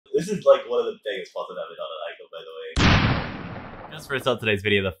This is like one of the biggest pots I've ever done at IKOV, by the way. Just for a start today's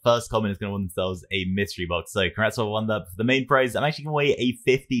video, the first comment is going to win themselves a mystery box. So congrats on won that. For the main prize, I'm actually going to away a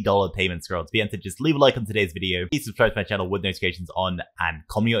 $50 payment scroll. To be entered, just leave a like on today's video, please subscribe to my channel with notifications on, and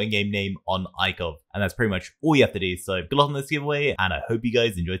comment your in-game name on IKOV. And that's pretty much all you have to do. So good luck on this giveaway, and I hope you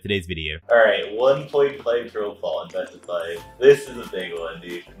guys enjoyed today's video. Alright, 1.5 drill pot on best of 5. This is a big one,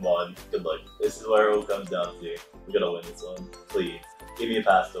 dude. Come on, good luck. This is where it all comes down to. We're gonna win this one. Please. Give me a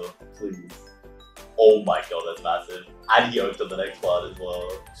pass though, please. Oh my god, that's massive. And he opened the next part as well.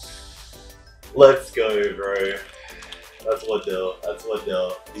 Let's go, bro. That's 1-0. That's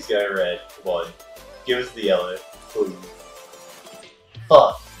 1-0. He's going red. Come on. Give us the yellow, please.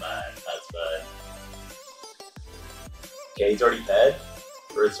 Fuck, man. That's bad. Okay, he's already paired.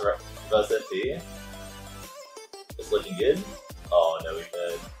 Reverse FP. It's looking good. Oh no, we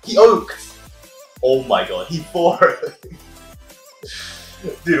paired. He oaked! Oh my god, he forked!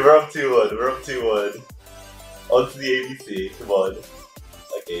 Dude, we're up 2-1. We're up 2-1. On to the ABC. Come on.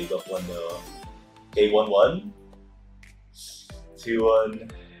 Okay, he's up 1-0. Okay, 1-1.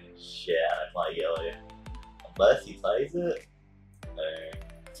 2-1. Shit, I might yellow. Unless he ties it.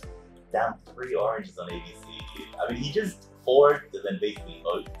 Down 3 oranges on ABC. I mean, he just forked and then basically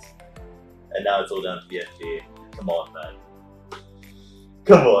oaked. And now it's all down to the FD. Come on, man.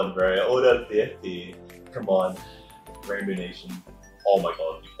 Come on, bro. All down to the FD. Come on. Rainbow Nation. Oh my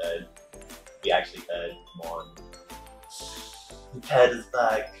god, we paired. We actually paired. Come on. He paired us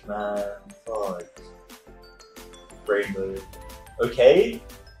back, man. Fuck. Rainbow. Okay?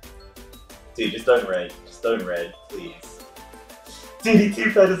 Dude, just don't red. Just don't red, please. Dude, he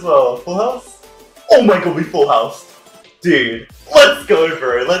 2-paired as well. Full house? Oh my god, we full house. Dude, let's go,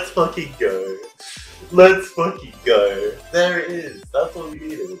 bro. Let's fucking go. Let's fucking go. There it is. That's what we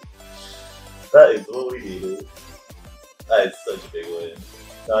needed. That is what we needed. That is such a big win.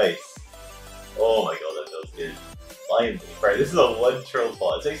 Nice. Oh my god, that feels good. Finally. Right, this is a 1 trill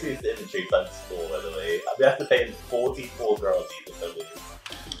pot. It's actually his inventory times 4, by the way. We have to pay him 44 royalties if I lose.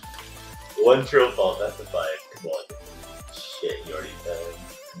 1 trill pot, that's a 5. Come on. Shit, you already paired.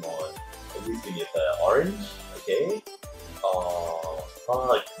 Come on. At least give me a pair. Orange? Okay. Oh,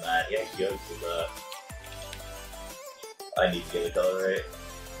 fuck, man. He actually goes to that. I need to get the color right.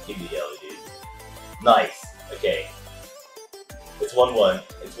 Give me the yellow, dude. Nice. Okay. It's 1-1.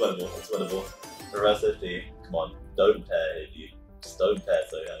 It's winnable. It's winnable. Reverse FD. Come on. Don't pair, dude. Just don't pair,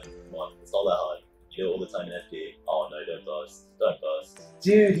 sohan. Come on. It's not that hard. You do it all the time in FD. Oh no, don't bust. Don't bust.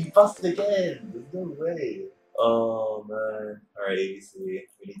 Dude, he busted again! There's no way. Oh man. Alright, ABC. We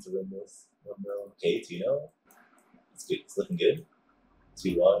need to win this. 1-0. Okay, 2-0. It's good. It's looking good.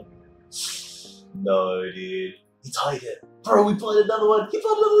 2-1. No, dude. He tied it. Bro, we played another one. He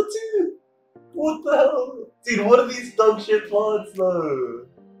played another 2! What the hell? Dude, what are these dog shit plots though?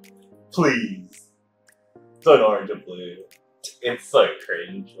 Please. Don't orange and blue. It's so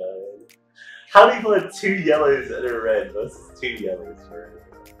cringe, man. How do you put 2 yellows and a red versus 2 yellows, bro?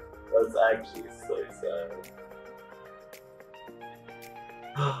 That's actually so sad.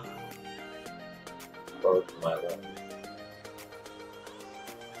 Broke my luck.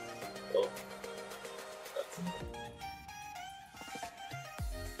 Oh. That's amazing.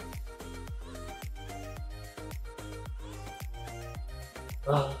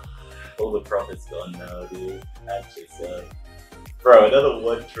 All the profit's gone now, dude. Actually, so. Bro, another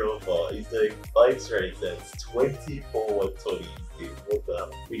 1 trill pot. He's doing 5 straight sets, 24 120s, dude. What the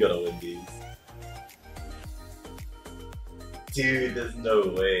hell? We gotta win these. Dude, there's no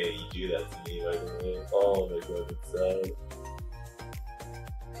way you do that to me, by the way. Oh my god, it's sad.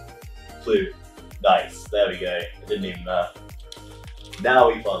 Blue. Nice. There we go. It didn't even matter. Now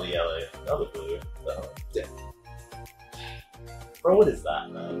we found the yellow. Another blue. Oh, damn. Bro, what is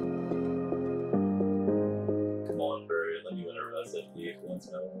that, man? Come on, bro. Let me win a reverse FD for once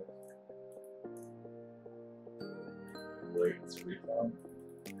in a while. Wait, it's refund.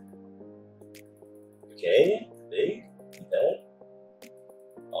 Okay, big. Dead.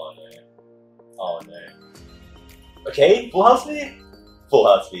 Oh no. Oh no. Okay, full house me? Full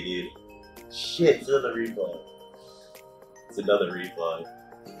house me, dude. Shit, it's another refund. It's another refund.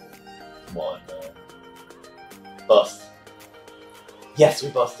 Come on, man. Bust. Yes, we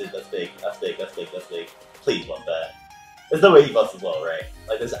busted. That's big. That's big. That's big. That's big. Please, one pair. There's no way he busts as well, right?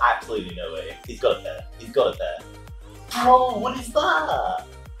 Like, there's absolutely no way. He's got a pair. He's got a pair. Bro, what is that?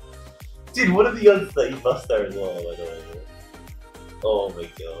 Dude, what are the odds that he busts there as well, by the way? Oh my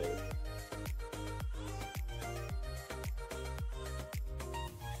god.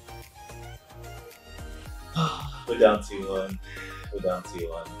 We're down 2-1. We're down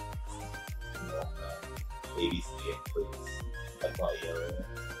 2-1. Come on, man. ABC, please. That's not yellow.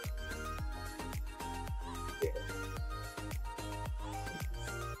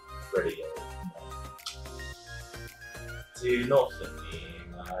 Dude, not for me,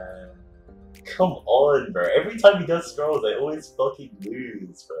 man. Come on, bro. Every time he does scrolls, I always fucking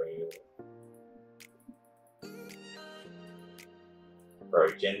lose, bro.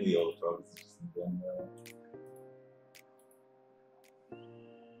 Bro, generally all the problems are just in general.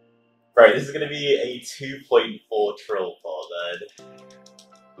 Bro, this is gonna be a 2.4 trill pot, man.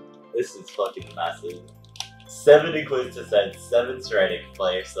 This is fucking massive. 7 Inquisitor sets, 7 Sporadic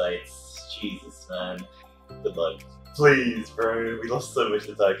Fire Sites. Jesus, man. Good luck. Please, bro. We lost so much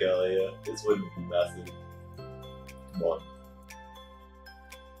attack earlier. This wouldn't be massive. Come on.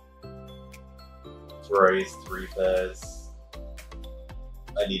 Throws 3 pairs.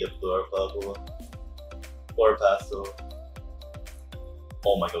 I need a Flora Purple. Flora Pastel.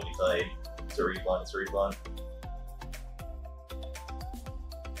 Oh my god, we tied. It's a replant, it's a replant.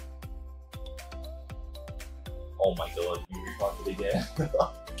 Oh my god, you replanted again.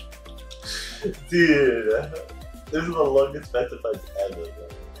 Dude, this is the longest specified ever, bro.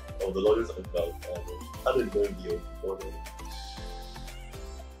 Oh, the longest I've got ever. I didn't know the before this.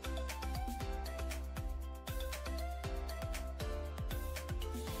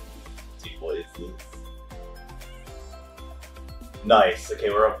 Dude, what is this? Nice, okay,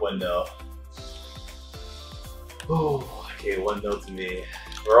 we're up 1-0. Oh, okay, 1-0 to me.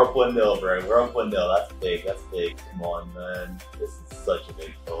 We're up 1-0, bro. We're up 1-0. That's big. That's big. Come on, man. This is such a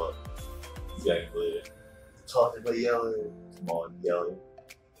big thought. He's going blue. Talking about yellow. Come on, yellow.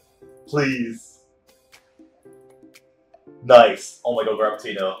 Please. Nice. Oh my god, we're up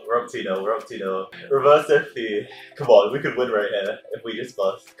 2-0. We're up 2-0. We're up 2-0. Reverse FP. Come on, we could win right here if we just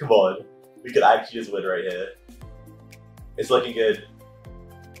bust. Come on. We could actually just win right here. It's looking good.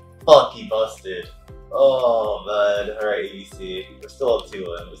 Fuck, he busted. Oh man, alright ABC. We're still up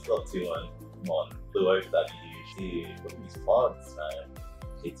 2-1, we're still up 2-1. Come on, blue oak, that'd be huge. Dude, look at these plants, man.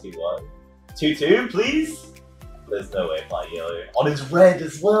 Okay, 2-1. 2-2, please? There's no way flying yellow. On his red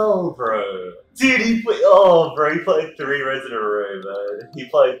as well, bro! Dude, he put- oh bro, he played 3 reds in a row, man. He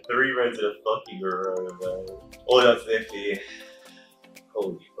played 3 reds in a fucking row, man. Oh, that's nifty.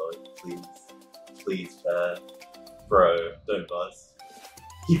 Holy fuck, please. Please, man. Bro, don't bust.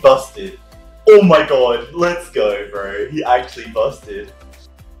 He busted. Oh my god, let's go, bro. He actually busted.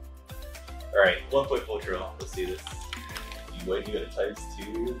 Alright, 1.4 trill. Let's do this. You got a times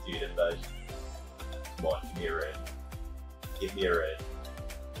 2? Dude, invasion. Come on, give me a red. Give me a red.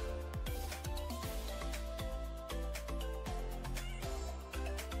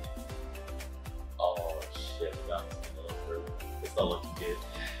 Oh shit, we got this, bro. It's not looking good.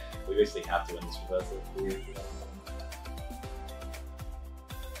 We basically have to win this reversal.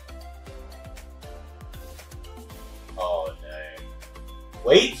 Oh no.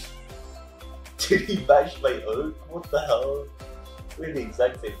 Wait! Did he bash my oak? What the hell? We're the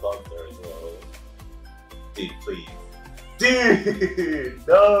exact same bouncer as well. Dude, please. Dude!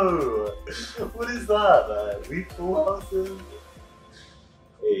 No! What is that, man? We full house him?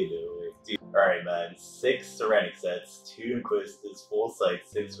 Hey, no way. Dude. Alright, man. 6 ceramic sets, 2 Inquisitors, 4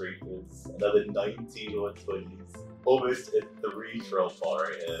 sites, 6 Reapers, another 19 120s. Almost a 3 trill bar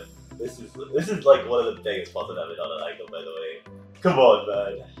right here. This is like one of the biggest pots I've ever done on IKOV, by the way. Come on,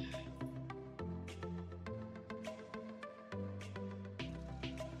 man.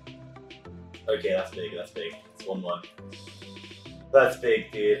 Okay, that's big, that's big. It's 1-1. That's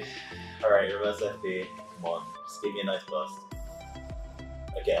big, dude. Alright, reverse FP. Come on, just give me a nice bust.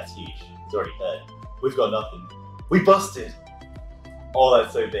 Okay, that's huge. It's already dead. We've got nothing. We busted! Oh,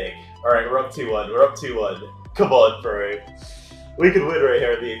 that's so big. Alright, we're up 2-1. We're up 2-1. Come on, bro. We could win right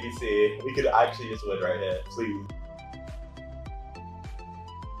here at the ABC. We could actually just win right here, please.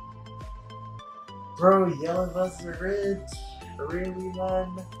 Bro, yellow versus red. Really,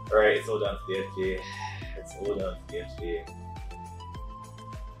 man? Alright, it's all down to the FG. It's all down to the FG.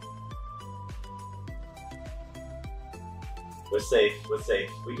 We're safe, we're safe.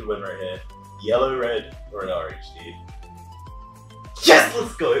 We could win right here. Yellow, red, or an orange, dude. Yes,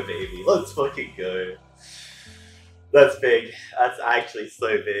 let's go, baby. Let's fucking go. That's big. That's actually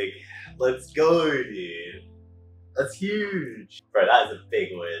so big. Let's go, dude. That's huge. Bro, that is a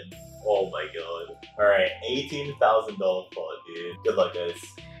big win. Oh my god. Alright, $18,000 pot, dude. Good luck, guys.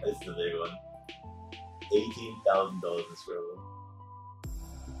 This is the big one. $18,000 this roll.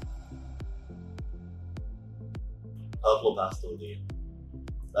 Purple pastel, dude.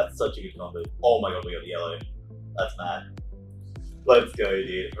 That's such a good combo. Oh my god, we got the yellow. That's mad. Let's go,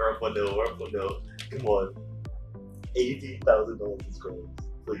 dude. We're up 1-0, we're up 1-0. Come on. $18,000 in scrolls,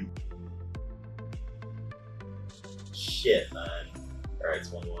 please. Shit, man. Alright, it's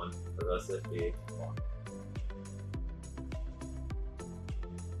 1-1. Reverse FP. Come on.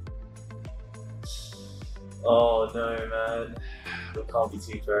 Oh no, man. It can't be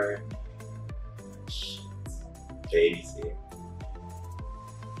too fair. Shit. Okay, ABC.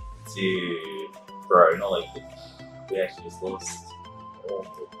 Dude. Bro, not like this. We actually just lost. Oh my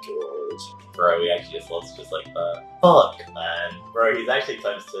god. Bro, we actually just lost just like that. Fuck, man. Bro, he's actually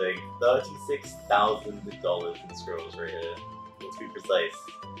times doing $36,000 in scrolls right here. To be precise.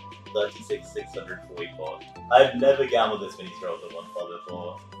 36,644. I've never gambled this many scrolls in one pot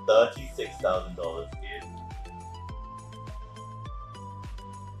before. $36,000, dude.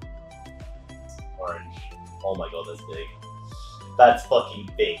 Orange. Oh my god, that's big. That's fucking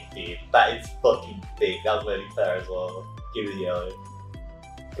big, dude. That is fucking big. That was really fair as well. Give me the yellow.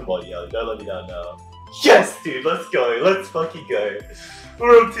 Come on, yellow. Don't let me down now. Yes, dude. Let's go. Let's fucking go.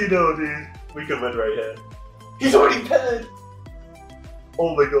 We're up 2-0, dude. We can win right here. He's already paired.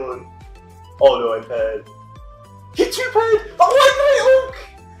 Oh my god. Oh no, I paired. He two-paired. Oh my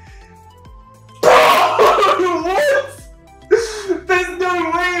god. What? There's no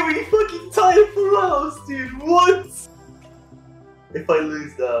way we fucking tied it for house, dude. What? If I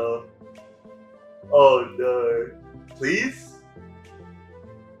lose now. Oh no. Please?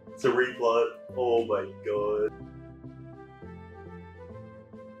 It's a replot. Oh my god.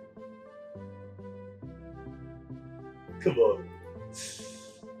 Come on.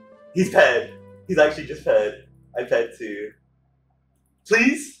 He's paired. He's actually just paired. I paired too.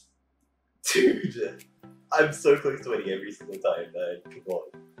 Please? Dude. I'm so close to winning every single time, man. Come on.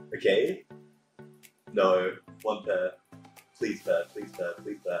 Okay? No. One pair. Please pair, please pair,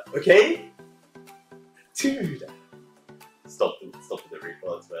 please pair. Okay? Dude! Stop with the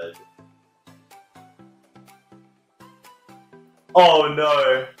reports, man. Oh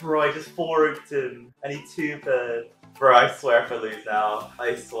no! Bro, I just 4-oaked him. I need 2 pairs. Bro, I swear if I lose now.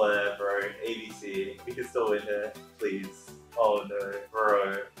 I swear, bro. ABC. We can still win here. Please. Oh no.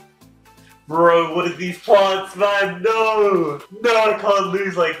 Bro. Bro, what are these plants, man? No! No, I can't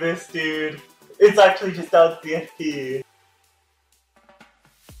lose like this, dude. It's actually just down to the FP.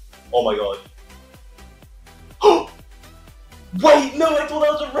 Oh my god. Wait, no, I thought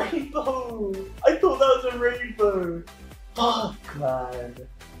that was a rainbow! I thought that was a rainbow! Fuck, man.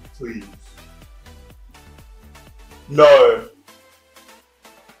 Please. No!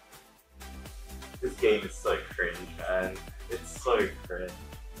 This game is so cringe, man. It's so cringe.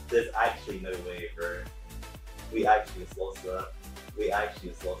 There's actually no way, bro. We actually just lost that. We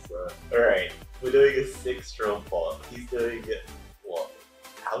actually just lost that. Alright, we're doing a 6-drill pot. He's doing it, what?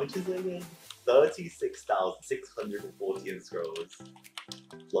 How much is it again? 36,640 in scrolls.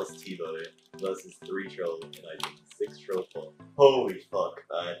 Plus T-Bow versus 3 trill and I think 6 trill pot. Holy fuck,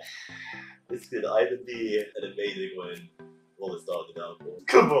 man. This could either be an amazing win or the start of the downfall.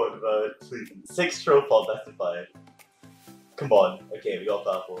 Come on, man, please. 6 trill pot best of 5. Come on. Okay, we got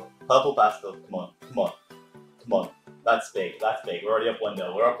purple. Purple pastel. Come on. Come on. Come on. That's big. That's big. We're already up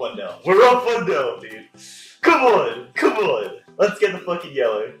 1-0. We're up 1-0. We're up 1-0, dude. Come on. Come on. Let's get the fucking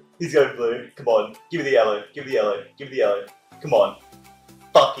yellow. He's going blue. Come on. Give me the yellow. Give me the yellow. Give me the yellow. Come on.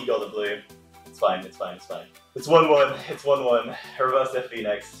 Fuck, he got the blue. It's fine. It's fine. It's fine. It's 1-1. It's 1-1. Reverse FB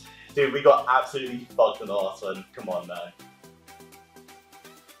next. Dude, we got absolutely fucked in the last one. Come on, man.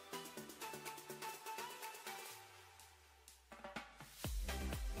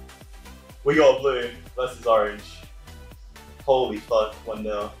 We got blue versus orange. Holy fuck,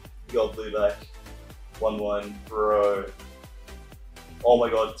 1-0. We got blue back. 1-1, bro. Oh my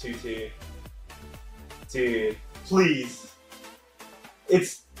god, 2-2. Dude, please.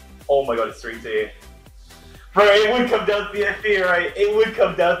 It's, oh my god, it's 3-2. Bro, it would come down to the FP, right? It would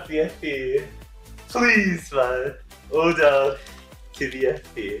come down to the FP. Please, man. All down to the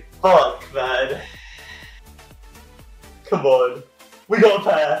FP. Fuck, man. Come on. We got a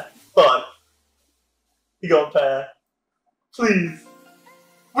pair. Fuck. We got a pair. Please.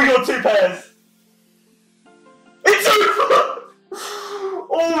 We got 2 pairs. It's over!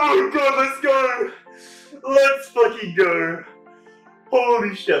 Oh my god, let's go! Let's fucking go!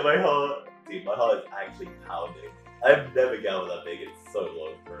 Holy shit, my heart. Dude, my heart is actually pounding. I've never gambled that big in so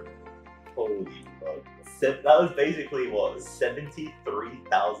long, bro. Holy fuck. That was basically, what,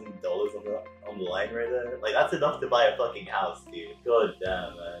 $73,000 on the line right there? Like, that's enough to buy a fucking house, dude. God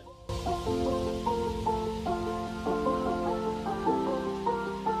damn, man.